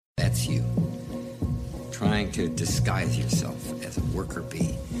trying to disguise yourself as a worker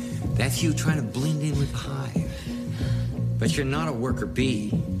bee. That's you trying to blend in with the hive. But you're not a worker bee.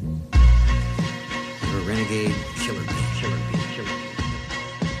 You're a renegade killer bee.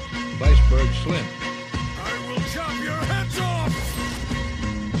 Viceberg Slim. I will chop your heads off!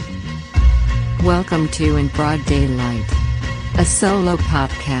 Welcome to In Broad Daylight, a solo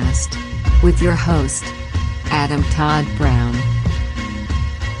podcast with your host, Adam Todd Brown.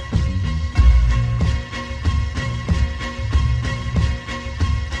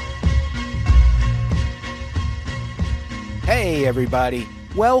 Hey everybody,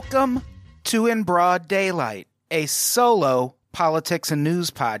 welcome to In Broad Daylight, a solo politics and news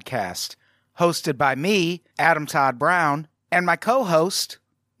podcast hosted by me, Adam Todd Brown, and my co-host,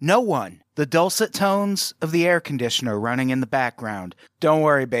 no one. The dulcet tones of the air conditioner running in the background. Don't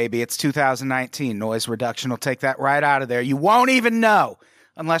worry, baby, it's 2019. Noise reduction will take that right out of there. You won't even know,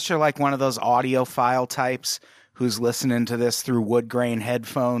 unless you're like one of those audiophile types who's listening to this through wood grain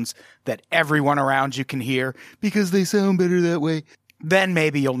headphones that everyone around you can hear because they sound better that way. Then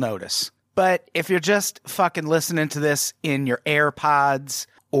maybe you'll notice. But if you're just fucking listening to this in your AirPods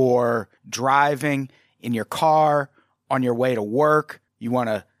or driving in your car on your way to work, you want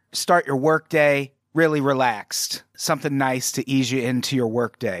to start your workday really relaxed, something nice to ease you into your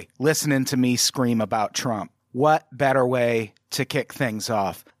workday, listening to me scream about Trump. What better way to kick things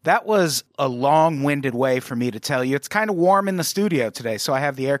off? That was a long-winded way for me to tell you. It's kind of warm in the studio today, so I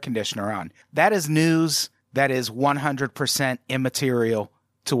have the air conditioner on. That is news that is 100% immaterial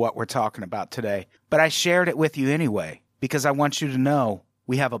to what we're talking about today. But I shared it with you anyway, because I want you to know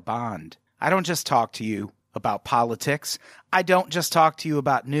we have a bond. I don't just talk to you about politics. I don't just talk to you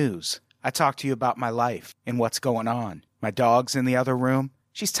about news. I talk to you about my life and what's going on. My dog's in the other room.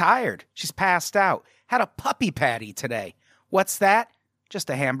 She's tired. She's passed out. Had a puppy patty today. What's that? Just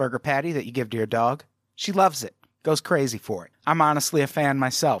a hamburger patty that you give to your dog. She loves it. Goes crazy for it. I'm honestly a fan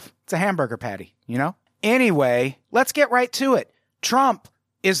myself. It's a hamburger patty, you know? Anyway, let's get right to it. Trump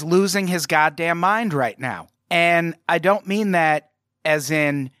is losing his goddamn mind right now. And I don't mean that as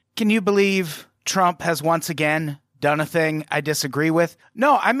in, can you believe Trump has once again done a thing I disagree with?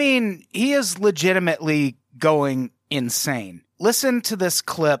 No, I mean, he is legitimately going insane. Listen to this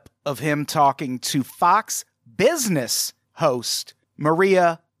clip of him talking to Fox Business host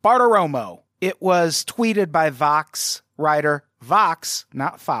Maria Bartiromo. It was tweeted by Vox writer, Vox,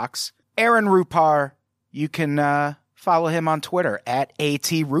 not Fox, Aaron Rupar. You can follow him on Twitter at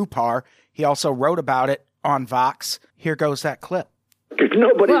 @ATRupar. He also wrote about it on Vox. Here goes that clip.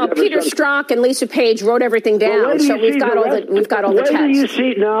 Well, Peter Strzok and Lisa Page wrote everything down, so we've got all the text. Wait till you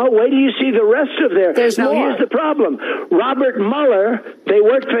see the rest of their. There's more. Here's the problem. Robert Mueller, they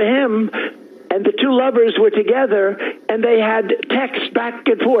worked for him, and the two lovers were together, and they had text back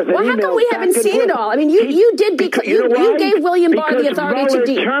and forth. Well, how come we haven't seen it all? I mean, you did because you gave William Barr the authority to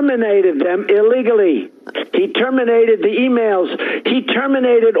Mueller terminated them illegally. He terminated the emails. He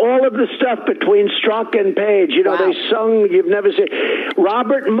terminated all of the stuff between Strzok and Page. You know, Wow. They sung, you've never seen.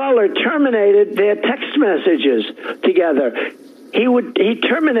 Robert Mueller terminated their text messages together. He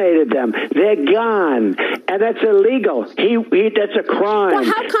terminated them. They're gone, and that's illegal. That's a crime. Well,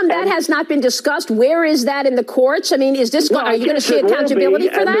 how come that has not been discussed? Where is that in the courts? I mean, are you going to see accountability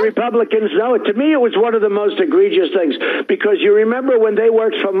for that? The Republicans know it. To me, it was one of the most egregious things, because you remember when they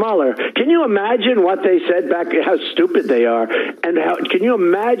worked for Mueller. Can you imagine what they said back? How stupid they are, and can you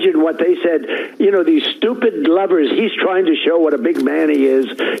imagine what they said? You know, these stupid lovers. He's trying to show what a big man he is.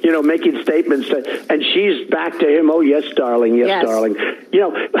 You know, making statements, and she's back to him. Oh, yes, darling. Yes. Darling. You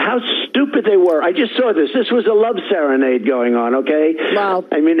know, how stupid they were. I just saw this. This was a love serenade going on, okay? Well,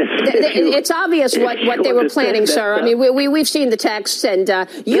 I mean, it's obvious what they were planning, sir. I mean, we've seen the texts, and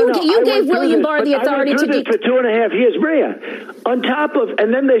you gave William Barr the authority to do this for 2.5 years, Maria. On top of,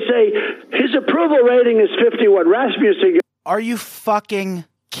 and then they say his approval rating is 51. Rasmussen. Are you fucking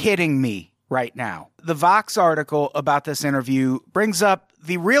kidding me right now? The Vox article about this interview brings up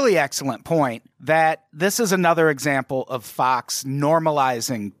the really excellent point that this is another example of Fox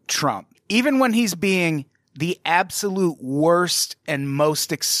normalizing Trump. Even when he's being the absolute worst and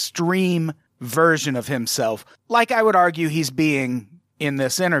most extreme version of himself, like I would argue he's being in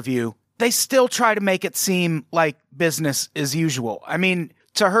this interview, they still try to make it seem like business as usual. I mean,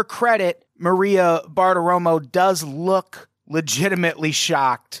 to her credit, Maria Bartiromo does look legitimately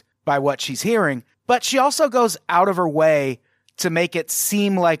shocked by what she's hearing, but she also goes out of her way to make it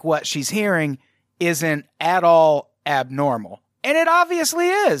seem like what she's hearing isn't at all abnormal. And it obviously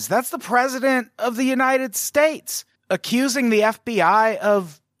is. That's the president of the United States accusing the FBI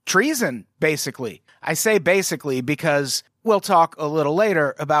of treason, basically. I say basically because we'll talk a little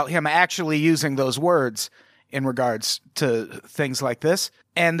later about him actually using those words in regards to things like this.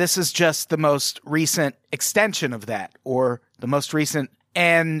 And this is just the most recent extension of that,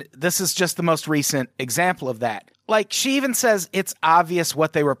 and this is just the most recent example of that. Like, she even says, it's obvious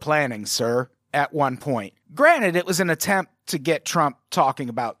what they were planning, sir, at one point. Granted, it was an attempt to get Trump talking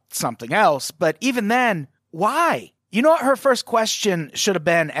about something else, but even then, why? You know what her first question should have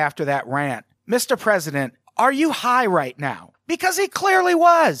been after that rant? Mr. President, are you high right now? Because he clearly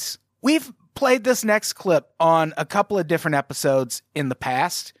was. We've played this next clip on a couple of different episodes in the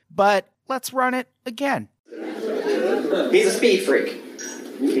past, but let's run it again. He's a speed freak.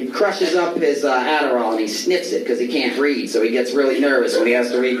 He crushes up his Adderall and he sniffs it because he can't read, so he gets really nervous when he has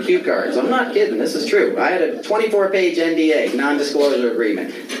to read cue cards. I'm not kidding. This is true. I had a 24-page NDA, non-disclosure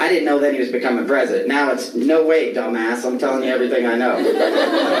agreement. I didn't know then he was becoming president. Now it's, no way, dumbass. I'm telling you everything I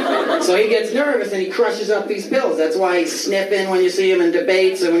know. So he gets nervous and he crushes up these pills. That's why he's sniffing when you see him in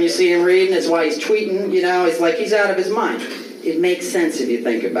debates and when you see him reading. It's why he's tweeting. You know, it's like he's out of his mind. It makes sense if you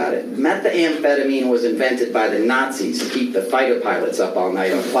think about it. Methamphetamine was invented by the Nazis to keep the fighter pilots up all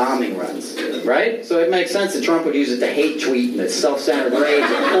night on bombing runs, right? So it makes sense that Trump would use it to hate tweet and the self-centered rage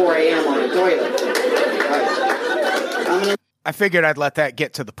at 4 a.m. on the toilet. Right. I figured I'd let that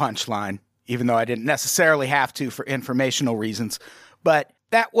get to the punchline, even though I didn't necessarily have to for informational reasons. But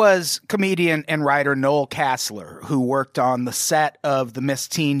that was comedian and writer Noel Casler, who worked on the set of the Miss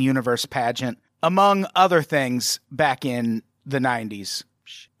Teen Universe pageant, among other things, back in the 90s.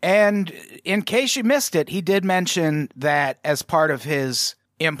 And in case you missed it, he did mention that as part of his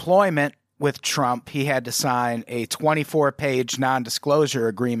employment with Trump, he had to sign a 24-page non-disclosure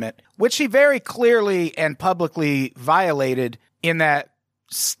agreement, which he very clearly and publicly violated in that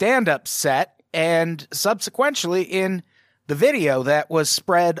stand-up set and subsequently in the video that was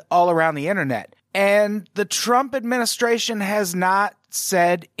spread all around the internet. And the Trump administration has not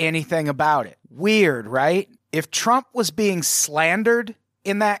said anything about it. Weird, right? If Trump was being slandered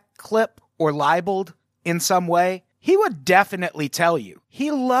in that clip or libeled in some way, he would definitely tell you. He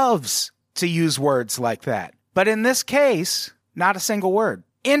loves to use words like that. But in this case, not a single word.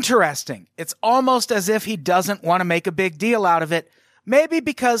 Interesting. It's almost as if he doesn't want to make a big deal out of it. Maybe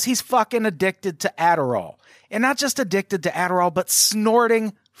because he's fucking addicted to Adderall. And not just addicted to Adderall, but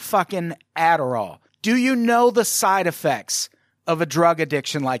snorting fucking Adderall. Do you know the side effects of a drug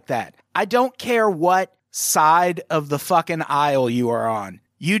addiction like that? I don't care what side of the fucking aisle you are on.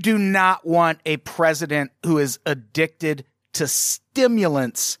 You do not want a president who is addicted to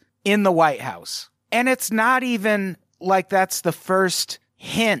stimulants in the White House. And it's not even like that's the first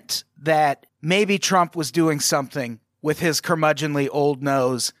hint that maybe Trump was doing something with his curmudgeonly old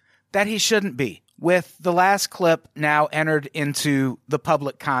nose that he shouldn't be. With the last clip now entered into the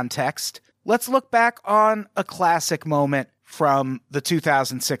public context, let's look back on a classic moment from the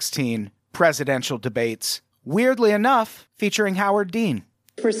 2016 presidential debates, weirdly enough, featuring Howard Dean.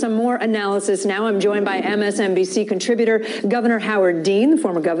 For some more analysis now, I'm joined by MSNBC contributor Governor Howard Dean, the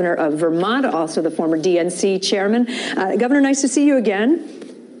former governor of Vermont, also the former DNC chairman. Governor, nice to see you again.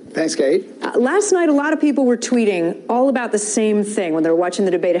 Thanks, Kate. Last night, a lot of people were tweeting all about the same thing when they were watching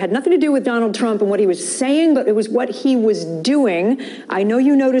the debate. It had nothing to do with Donald Trump and what he was saying, but it was what he was doing. I know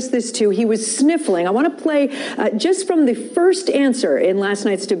you noticed this, too. He was sniffling. I want to play just from the first answer in last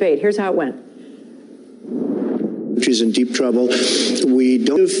night's debate. Here's how it went. She's in deep trouble. We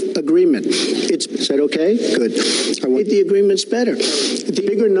don't have agreement. It's said, okay, good. I want the agreements better, the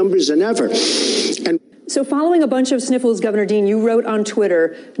bigger numbers than ever. And so following a bunch of sniffles, Governor Dean, you wrote on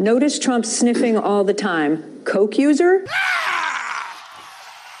Twitter, notice Trump sniffing all the time. Coke user?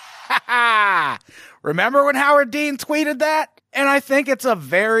 Remember when Howard Dean tweeted that? And I think it's a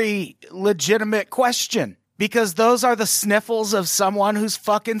very legitimate question because those are the sniffles of someone who's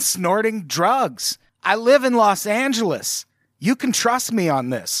fucking snorting drugs. I live in Los Angeles. You can trust me on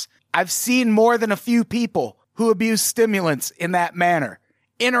this. I've seen more than a few people who abuse stimulants in that manner,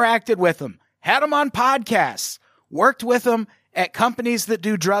 interacted with them, had them on podcasts, worked with them at companies that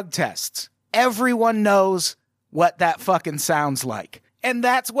do drug tests. Everyone knows what that fucking sounds like. And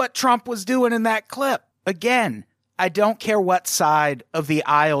that's what Trump was doing in that clip. Again, I don't care what side of the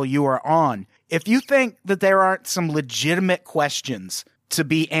aisle you are on. If you think that there aren't some legitimate questions to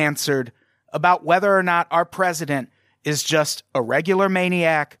be answered about whether or not our president is just a regular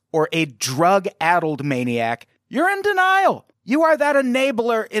maniac or a drug-addled maniac, you're in denial. You are that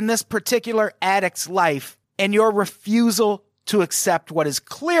enabler in this particular addict's life, and your refusal to accept what is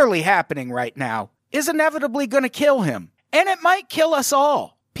clearly happening right now is inevitably going to kill him. And it might kill us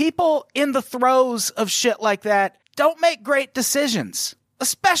all. People in the throes of shit like that don't make great decisions,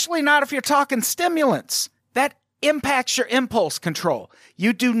 especially not if you're talking stimulants. That impacts your impulse control.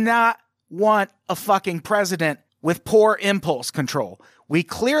 You do not want a fucking president with poor impulse control. We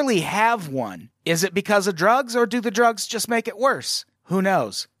clearly have one. Is it because of drugs, or do the drugs just make it worse? Who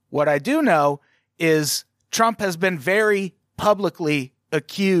knows? What I do know is Trump has been very publicly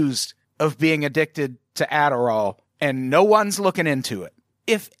accused of being addicted to Adderall, and no one's looking into it.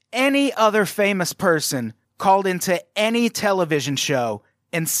 If any other famous person called into any television show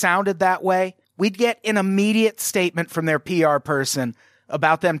and sounded that way, we'd get an immediate statement from their PR person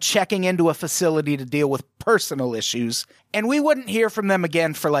about them checking into a facility to deal with personal issues, and we wouldn't hear from them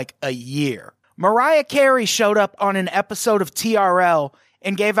again for like a year. Mariah Carey showed up on an episode of TRL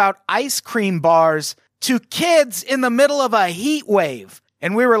and gave out ice cream bars to kids in the middle of a heat wave.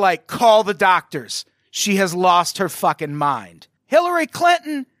 And we were like, call the doctors. She has lost her fucking mind. Hillary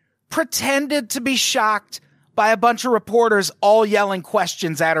Clinton pretended to be shocked by a bunch of reporters all yelling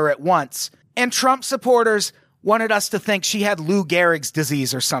questions at her at once. And Trump supporters wanted us to think she had Lou Gehrig's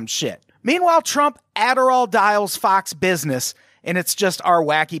disease or some shit. Meanwhile, Trump Adderall dials Fox Business, and it's just our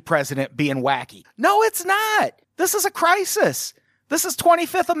wacky president being wacky. No, it's not. This is a crisis. This is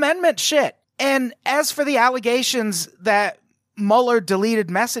 25th Amendment shit. And as for the allegations that Mueller deleted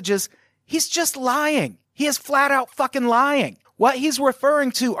messages, he's just lying. He is flat out fucking lying. What he's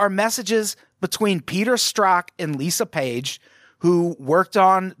referring to are messages between Peter Strzok and Lisa Page, who worked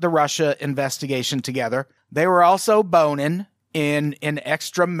on the Russia investigation together. They were also boning in an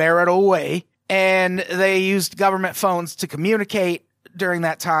extramarital way, and they used government phones to communicate during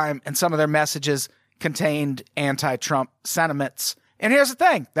that time, and some of their messages contained anti-Trump sentiments. And here's the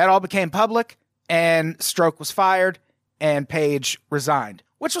thing, that all became public, and Strzok was fired, and Page resigned,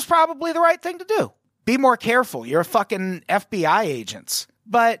 which was probably the right thing to do. Be more careful, you're fucking FBI agents.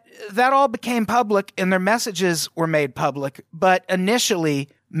 But that all became public, and their messages were made public, but initially,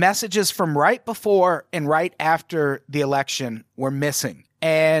 messages from right before and right after the election were missing.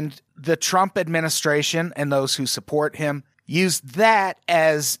 And the Trump administration and those who support him used that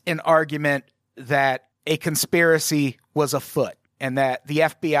as an argument that a conspiracy was afoot and that the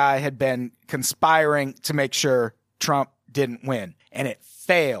FBI had been conspiring to make sure Trump didn't win. And it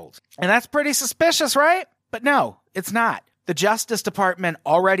failed. And that's pretty suspicious, right? But no, it's not. The Justice Department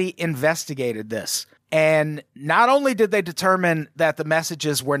already investigated this. And not only did they determine that the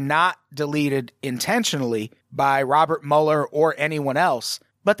messages were not deleted intentionally by Robert Mueller or anyone else,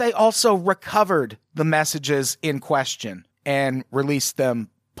 but they also recovered the messages in question and released them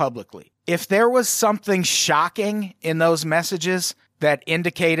publicly. If there was something shocking in those messages that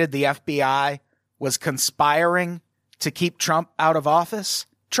indicated the FBI was conspiring to keep Trump out of office,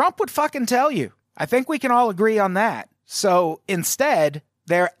 Trump would fucking tell you. I think we can all agree on that. So instead,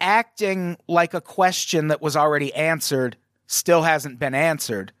 they're acting like a question that was already answered still hasn't been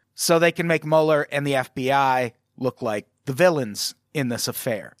answered, so they can make Mueller and the FBI look like the villains in this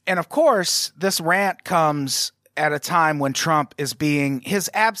affair. And of course, this rant comes at a time when Trump is being his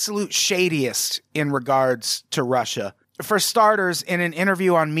absolute shadiest in regards to Russia. For starters, in an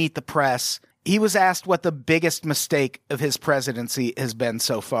interview on Meet the Press, he was asked what the biggest mistake of his presidency has been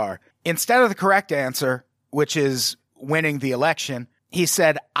so far. Instead of the correct answer, which is winning the election, he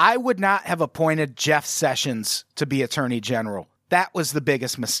said, I would not have appointed Jeff Sessions to be Attorney General. That was the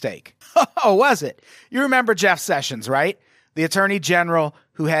biggest mistake. Oh, was it? You remember Jeff Sessions, right? The Attorney General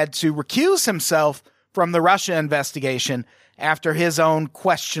who had to recuse himself from the Russia investigation after his own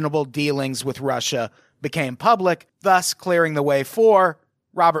questionable dealings with Russia became public, thus clearing the way for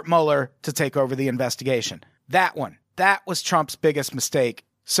Robert Mueller to take over the investigation. That one. That was Trump's biggest mistake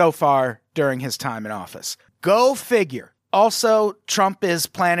so far during his time in office. Go figure. Also, Trump is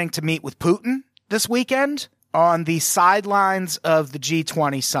planning to meet with Putin this weekend on the sidelines of the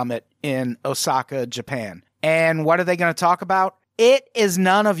G20 summit in Osaka, Japan. And what are they going to talk about? It is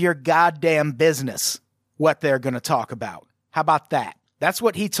none of your goddamn business what they're going to talk about. How about that? That's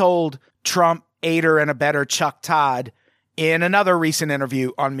what he told Trump aider and abettor Chuck Todd in another recent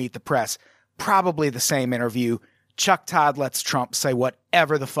interview on Meet the Press. Probably the same interview. Chuck Todd lets Trump say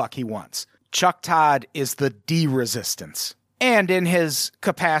whatever the fuck he wants. Chuck Todd is the D-resistance. And in his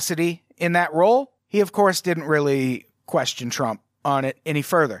capacity in that role, he of course didn't really question Trump on it any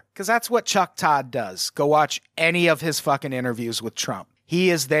further. Because that's what Chuck Todd does. Go watch any of his fucking interviews with Trump. He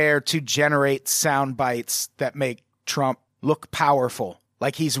is there to generate sound bites that make Trump look powerful.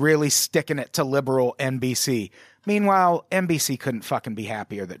 Like he's really sticking it to liberal NBC. Meanwhile, NBC couldn't fucking be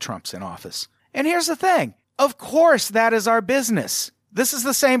happier that Trump's in office. And here's the thing. Of course that is our business. This is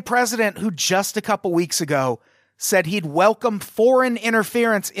the same president who just a couple weeks ago said he'd welcome foreign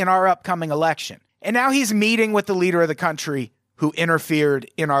interference in our upcoming election. And now he's meeting with the leader of the country who interfered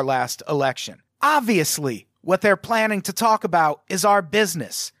in our last election. Obviously, what they're planning to talk about is our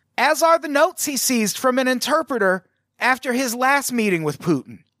business, as are the notes he seized from an interpreter after his last meeting with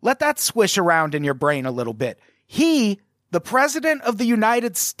Putin. Let that swish around in your brain a little bit. He, the President of the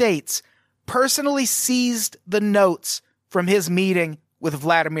United States, personally seized the notes from his meeting with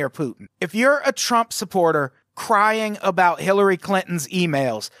Vladimir Putin. If you're a Trump supporter crying about Hillary Clinton's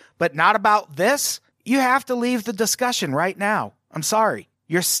emails, but not about this, you have to leave the discussion right now. I'm sorry.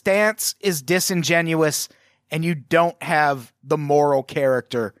 Your stance is disingenuous, and you don't have the moral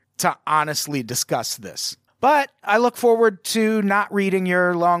character to honestly discuss this. But I look forward to not reading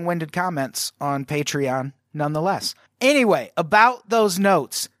your long-winded comments on Patreon nonetheless. Anyway, about those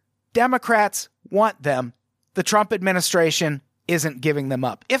notes, Democrats want them. The Trump administration isn't giving them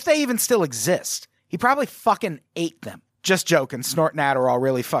up. If they even still exist. He probably fucking ate them. Just joking. Snorting Adderall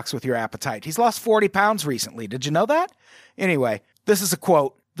really fucks with your appetite. He's lost 40 pounds recently. Did you know that? Anyway, this is a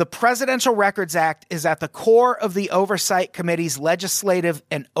quote. The Presidential Records Act is at the core of the Oversight Committee's legislative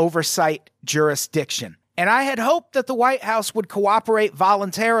and oversight jurisdiction. And I had hoped that the White House would cooperate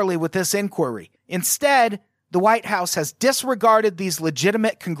voluntarily with this inquiry. Instead, the White House has disregarded these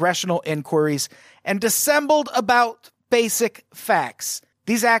legitimate congressional inquiries and dissembled about basic facts.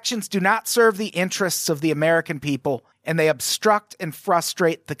 These actions do not serve the interests of the American people, and they obstruct and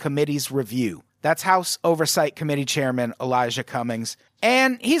frustrate the committee's review. That's House Oversight Committee Chairman Elijah Cummings.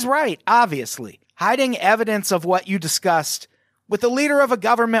 And he's right, obviously. Hiding evidence of what you discussed with the leader of a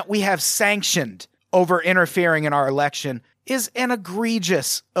government we have sanctioned over interfering in our election is an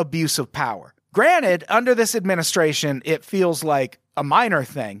egregious abuse of power. Granted, under this administration, it feels like a minor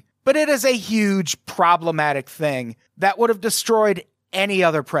thing, but it is a huge problematic thing that would have destroyed any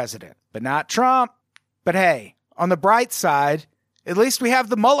other president, but not Trump. But hey, on the bright side, at least we have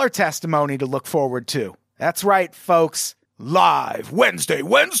the Mueller testimony to look forward to. That's right, folks. Live Wednesday,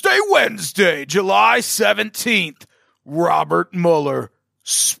 July 17th, Robert Mueller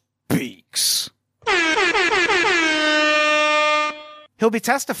speaks. He'll be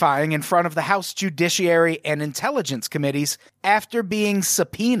testifying in front of the House Judiciary and Intelligence Committees after being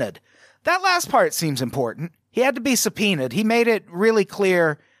subpoenaed. That last part seems important. He had to be subpoenaed. He made it really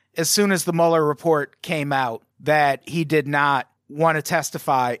clear as soon as the Mueller report came out that he did not want to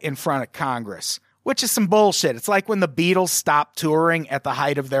testify in front of Congress, which is some bullshit. It's like when the Beatles stopped touring at the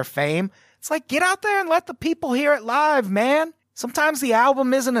height of their fame. It's like, get out there and let the people hear it live, man. Sometimes the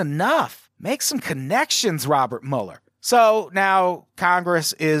album isn't enough. Make some connections, Robert Mueller. So now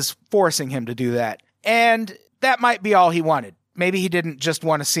Congress is forcing him to do that. And that might be all he wanted. Maybe he didn't just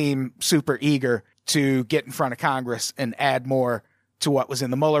want to seem super eager to get in front of Congress and add more to what was in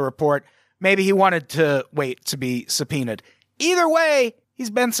the Mueller report. Maybe he wanted to wait to be subpoenaed. Either way,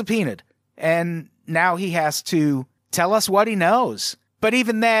 he's been subpoenaed. And now he has to tell us what he knows. But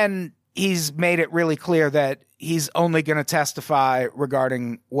even then, he's made it really clear that he's only going to testify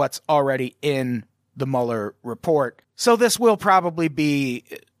regarding what's already in the Mueller report. So this will probably be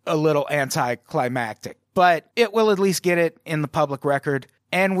a little anticlimactic, but it will at least get it in the public record,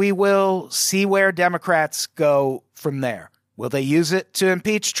 and we will see where Democrats go from there. Will they use it to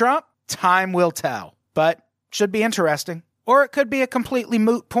impeach Trump? Time will tell, but should be interesting. Or it could be a completely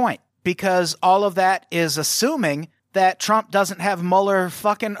moot point, because all of that is assuming that Trump doesn't have Mueller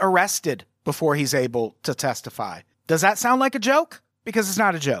fucking arrested before he's able to testify. Does that sound like a joke? Because it's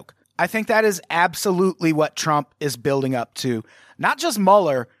not a joke. I think that is absolutely what Trump is building up to. Not just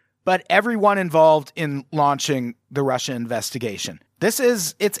Mueller, but everyone involved in launching the Russia investigation.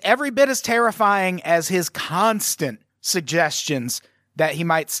 It's every bit as terrifying as his constant suggestions that he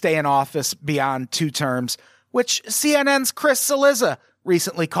might stay in office beyond 2 terms, which CNN's Chris Cillizza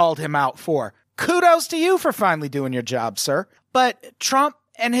recently called him out for. Kudos to you for finally doing your job, sir. But Trump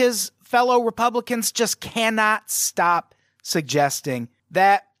and his fellow Republicans just cannot stop suggesting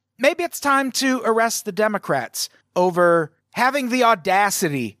that maybe it's time to arrest the Democrats over having the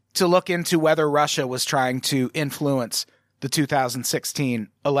audacity to look into whether Russia was trying to influence the 2016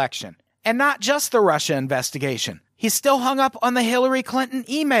 election. And not just the Russia investigation. He's still hung up on the Hillary Clinton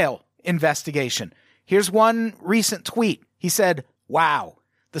email investigation. Here's one recent tweet. He said, "Wow,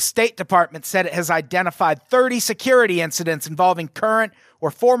 the State Department said it has identified 30 security incidents involving current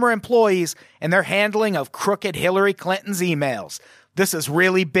or former employees and their handling of crooked Hillary Clinton's emails. This is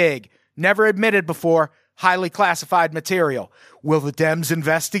really big. Never admitted before. Highly classified material. Will the Dems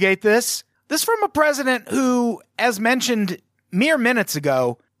investigate this?" This from a president who, as mentioned mere minutes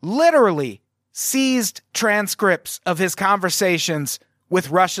ago, literally seized transcripts of his conversations with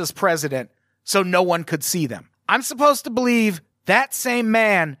Russia's president so no one could see them. I'm supposed to believe that same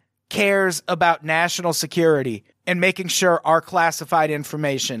man cares about national security and making sure our classified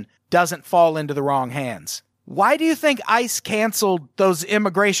information doesn't fall into the wrong hands. Why do you think ICE canceled those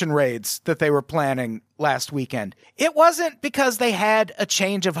immigration raids that they were planning last weekend? It wasn't because they had a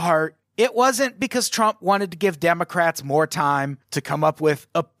change of heart. It wasn't because Trump wanted to give Democrats more time to come up with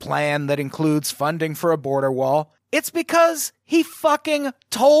a plan that includes funding for a border wall. It's because he fucking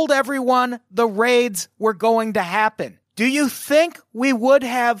told everyone the raids were going to happen. Do you think we would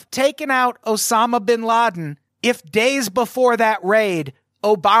have taken out Osama bin Laden if days before that raid,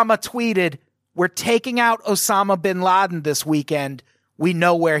 Obama tweeted, "We're taking out Osama bin Laden this weekend. We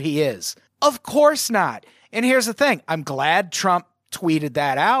know where he is"? Of course not. And here's the thing. I'm glad Trump tweeted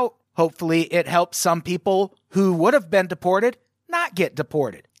that out. Hopefully it helps some people who would have been deported not get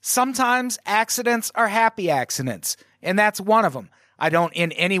deported. Sometimes accidents are happy accidents, and that's one of them. I don't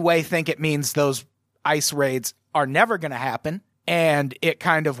in any way think it means those ICE raids are never going to happen, and it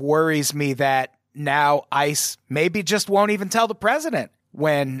kind of worries me that now ICE maybe just won't even tell the president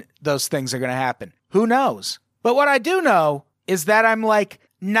when those things are going to happen. Who knows? But what I do know is that I'm like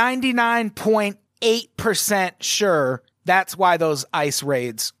 99.8% sure that's why those ICE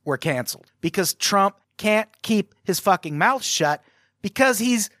raids were canceled. Because Trump can't keep his fucking mouth shut because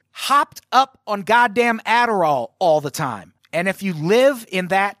he's hopped up on goddamn Adderall all the time. And if you live in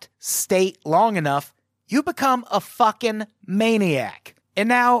that state long enough, you become a fucking maniac. And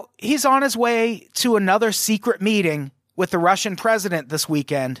now he's on his way to another secret meeting with the Russian president this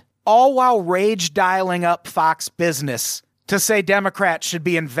weekend, all while rage dialing up Fox Business to say Democrats should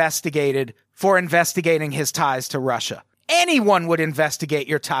be investigated for investigating his ties to Russia. Anyone would investigate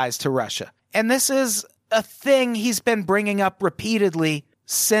your ties to Russia. And this is a thing he's been bringing up repeatedly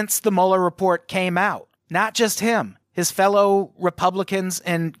since the Mueller report came out. Not just him, his fellow Republicans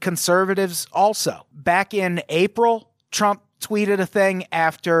and conservatives also. Back in April, Trump tweeted a thing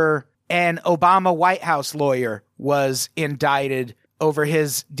after an Obama White House lawyer was indicted over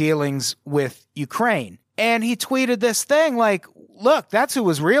his dealings with Ukraine. And he tweeted this thing like, look, that's who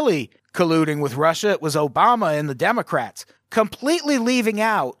was really colluding with Russia. It was Obama and the Democrats, completely leaving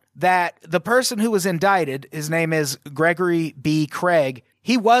out that the person who was indicted, his name is Gregory B. Craig,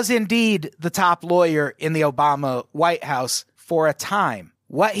 he was indeed the top lawyer in the Obama White House for a time.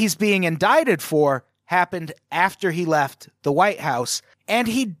 What he's being indicted for happened after he left the White House, and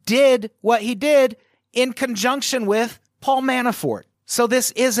he did what he did in conjunction with Paul Manafort. So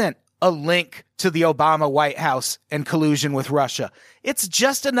this isn't a link to the Obama White House and collusion with Russia. It's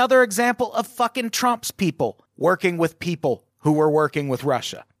just another example of fucking Trump's people working with people who were working with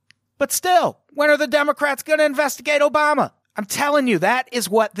Russia. But still, when are the Democrats going to investigate Obama? I'm telling you, that is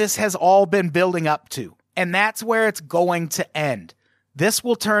what this has all been building up to. And that's where it's going to end. This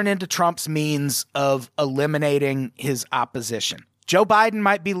will turn into Trump's means of eliminating his opposition. Joe Biden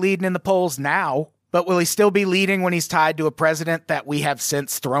might be leading in the polls now, but will he still be leading when he's tied to a president that we have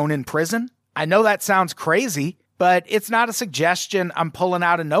since thrown in prison? I know that sounds crazy, but it's not a suggestion I'm pulling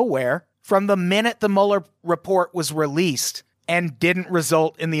out of nowhere. From the minute the Mueller report was released and didn't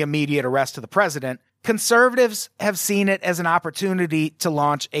result in the immediate arrest of the president, conservatives have seen it as an opportunity to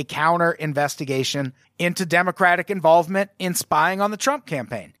launch a counter investigation into Democratic involvement in spying on the Trump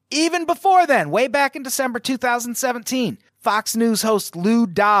campaign. Even before then, way back in December 2017, Fox News host Lou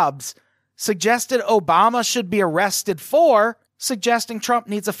Dobbs suggested Obama should be arrested for suggesting Trump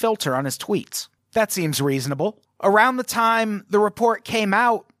needs a filter on his tweets. That seems reasonable. Around the time the report came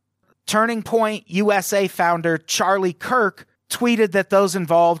out, Turning Point USA founder Charlie Kirk tweeted that those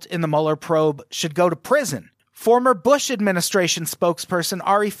involved in the Mueller probe should go to prison. Former Bush administration spokesperson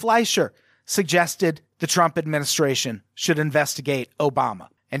Ari Fleischer suggested the Trump administration should investigate Obama.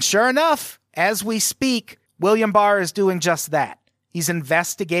 And sure enough, as we speak, William Barr is doing just that. He's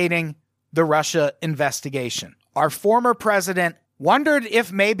investigating the Russia investigation. Our former president wondered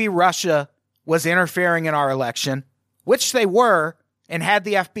if maybe Russia was interfering in our election, which they were, and had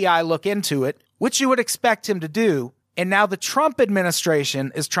the FBI look into it, which you would expect him to do. And now the Trump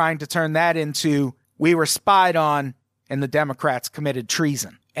administration is trying to turn that into, we were spied on and the Democrats committed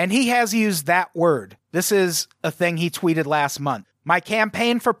treason. And he has used that word. This is a thing he tweeted last month. My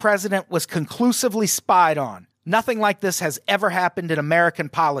campaign for president was conclusively spied on. Nothing like this has ever happened in American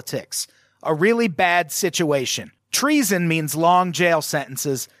politics. A really bad situation. Treason means long jail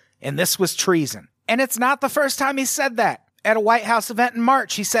sentences, and this was treason. And it's not the first time he said that. At a White House event in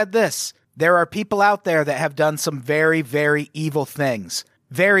March, he said this: there are people out there that have done some very, very evil things.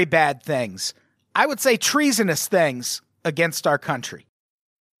 Very bad things. I would say treasonous things against our country.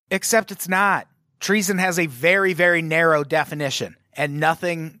 Except it's not. Treason has a very, very narrow definition, and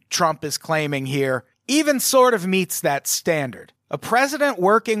nothing Trump is claiming here even sort of meets that standard. A president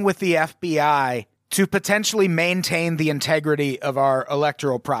working with the FBI to potentially maintain the integrity of our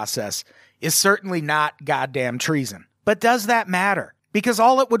electoral process is certainly not goddamn treason. But does that matter? Because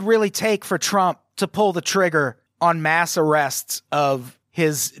all it would really take for Trump to pull the trigger on mass arrests of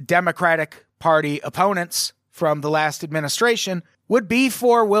his Democratic Party opponents from the last administration would be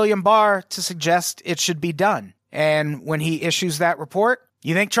for William Barr to suggest it should be done. And when he issues that report,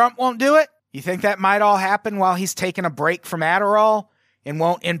 you think Trump won't do it? You think that might all happen while he's taking a break from Adderall and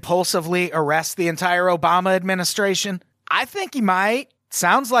won't impulsively arrest the entire Obama administration? I think he might.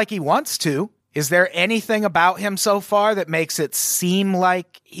 Sounds like he wants to. Is there anything about him so far that makes it seem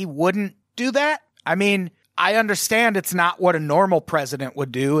like he wouldn't do that? I mean, I understand it's not what a normal president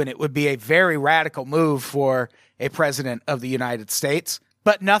would do, and it would be a very radical move for a president of the United States.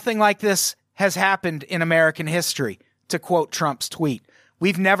 But nothing like this has happened in American history, to quote Trump's tweet.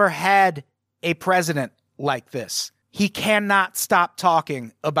 We've never had a president like this. He cannot stop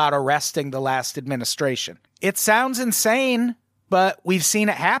talking about arresting the last administration. It sounds insane, but we've seen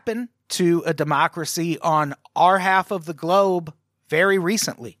it happen to a democracy on our half of the globe very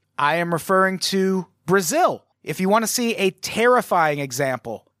recently. I am referring to Brazil. If you want to see a terrifying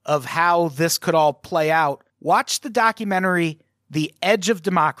example of how this could all play out, watch the documentary The Edge of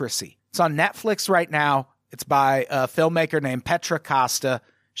Democracy. It's on Netflix right now. It's by a filmmaker named Petra Costa.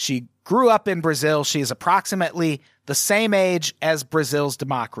 She grew up in Brazil. She is approximately the same age as Brazil's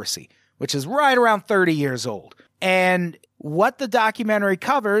democracy, which is right around 30 years old. And what the documentary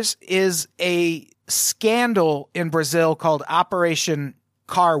covers is a scandal in Brazil called Operation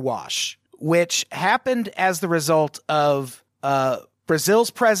Car Wash, which happened as the result of Brazil's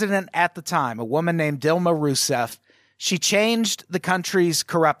president at the time, a woman named Dilma Rousseff. She changed the country's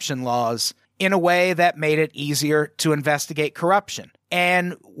corruption laws in a way that made it easier to investigate corruption.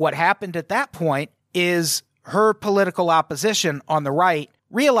 And what happened at that point is her political opposition on the right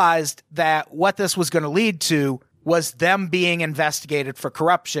realized that what this was going to lead to was them being investigated for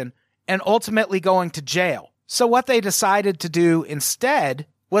corruption and ultimately going to jail. So what they decided to do instead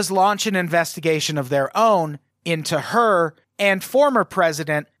was launch an investigation of their own into her and former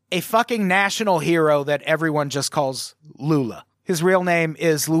president, a fucking national hero that everyone just calls Lula. His real name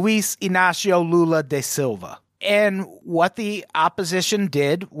is Luiz Inácio Lula da Silva. And what the opposition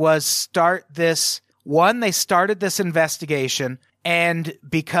did was started this investigation. And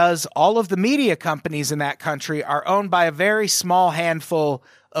because all of the media companies in that country are owned by a very small handful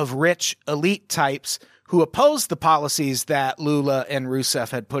of rich elite types who opposed the policies that Lula and Rousseff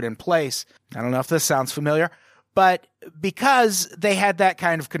had put in place. I don't know if this sounds familiar, but because they had that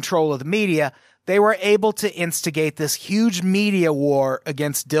kind of control of the media, they were able to instigate this huge media war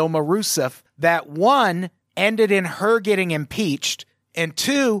against Dilma Rousseff that, one, ended in her getting impeached, and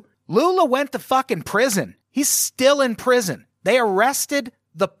two, Lula went to fucking prison. He's still in prison. They arrested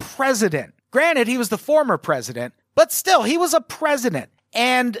the president. Granted, he was the former president, but still, he was a president.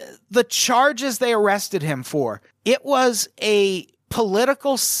 And the charges they arrested him for, it was a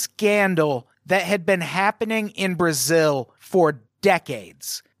political scandal that had been happening in Brazil for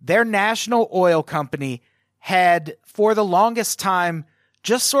decades. Their national oil company had, for the longest time,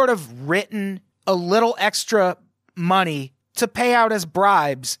 just sort of written a little extra money to pay out as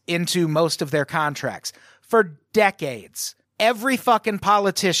bribes into most of their contracts for decades. Every fucking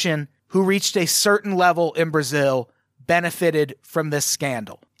politician who reached a certain level in Brazil benefited from this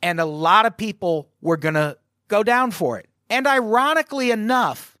scandal. And a lot of people were going to go down for it. And ironically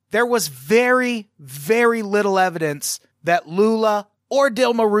enough, there was very, very little evidence that Lula or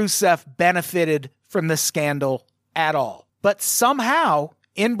Dilma Rousseff benefited from this scandal at all. But somehow,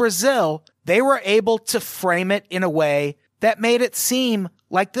 in Brazil, they were able to frame it in a way that made it seem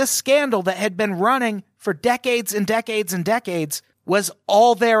like this scandal that had been running for decades and decades and decades was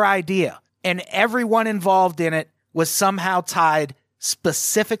all their idea. And everyone involved in it was somehow tied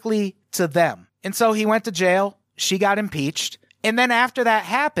specifically to them. And so he went to jail. She got impeached. And then after that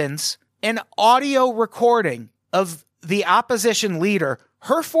happens, an audio recording of the opposition leader,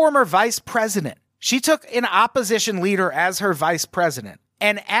 her former vice president. She took an opposition leader as her vice president.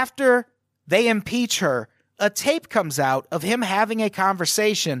 And after they impeach her, a tape comes out of him having a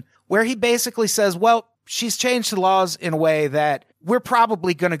conversation where he basically says, well, she's changed the laws in a way that we're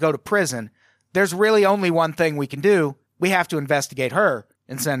probably going to go to prison. There's really only one thing we can do. We have to investigate her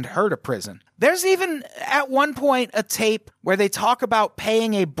and send her to prison. There's even at one point a tape where they talk about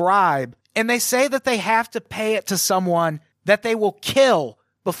paying a bribe, and they say that they have to pay it to someone that they will kill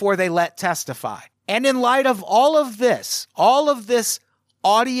before they let testify. And in light of all of this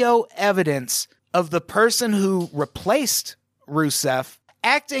audio evidence of the person who replaced Rousseff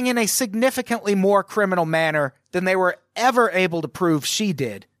acting in a significantly more criminal manner than they were ever able to prove she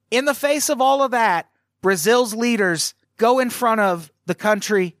did, in the face of all of that, Brazil's leaders go in front of the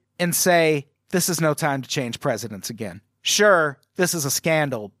country and say, this is no time to change presidents again. Sure, this is a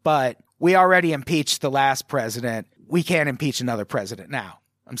scandal, but we already impeached the last president. We can't impeach another president now.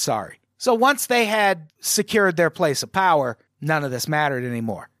 I'm sorry. So once they had secured their place of power, none of this mattered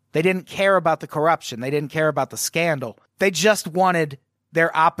anymore. They didn't care about the corruption. They didn't care about the scandal. They just wanted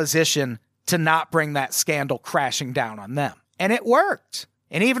their opposition to not bring that scandal crashing down on them. And it worked.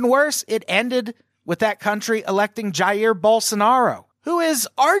 And even worse, it ended with that country electing Jair Bolsonaro, who is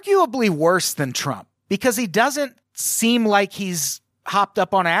arguably worse than Trump because he doesn't seem like he's hopped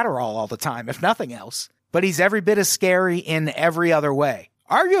up on Adderall all the time, if nothing else. But he's every bit as scary in every other way.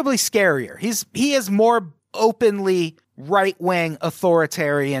 Arguably scarier. He is more openly right-wing,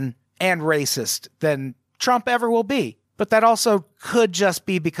 authoritarian, and racist than Trump ever will be. But that also could just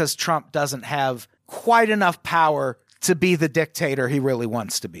be because Trump doesn't have quite enough power to be the dictator he really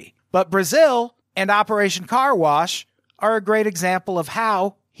wants to be. But Brazil and Operation Car Wash are a great example of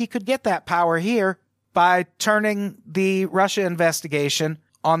how he could get that power here by turning the Russia investigation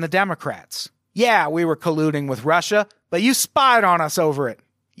on the Democrats. Yeah, we were colluding with Russia, but you spied on us over it.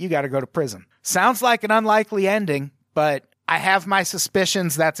 You got to go to prison. Sounds like an unlikely ending, but I have my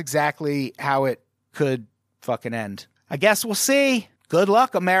suspicions that's exactly how it could fucking end. I guess we'll see. Good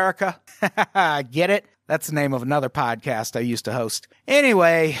luck, America. Get it? That's the name of another podcast I used to host.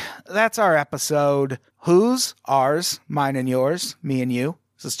 Anyway, that's our episode. Whose? Ours, mine and yours, me and you.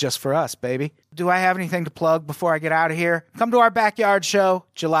 This is just for us, baby. Do I have anything to plug before I get out of here? Come to our backyard show,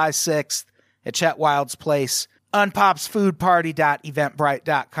 July 6th at Chet Wild's place.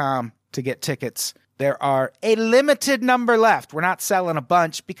 Unpopsfoodparty.eventbrite.com to get tickets. There are a limited number left. We're not selling a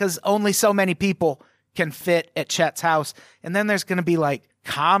bunch because only so many people can fit at Chet's house. And then there's going to be like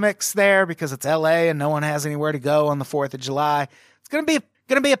comics there because it's LA and no one has anywhere to go on the 4th of July. It's going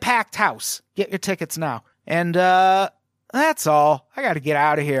to be a packed house. Get your tickets now. And that's all. I got to get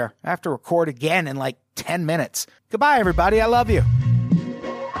out of here. I have to record again in like 10 minutes. Goodbye, everybody. I love you.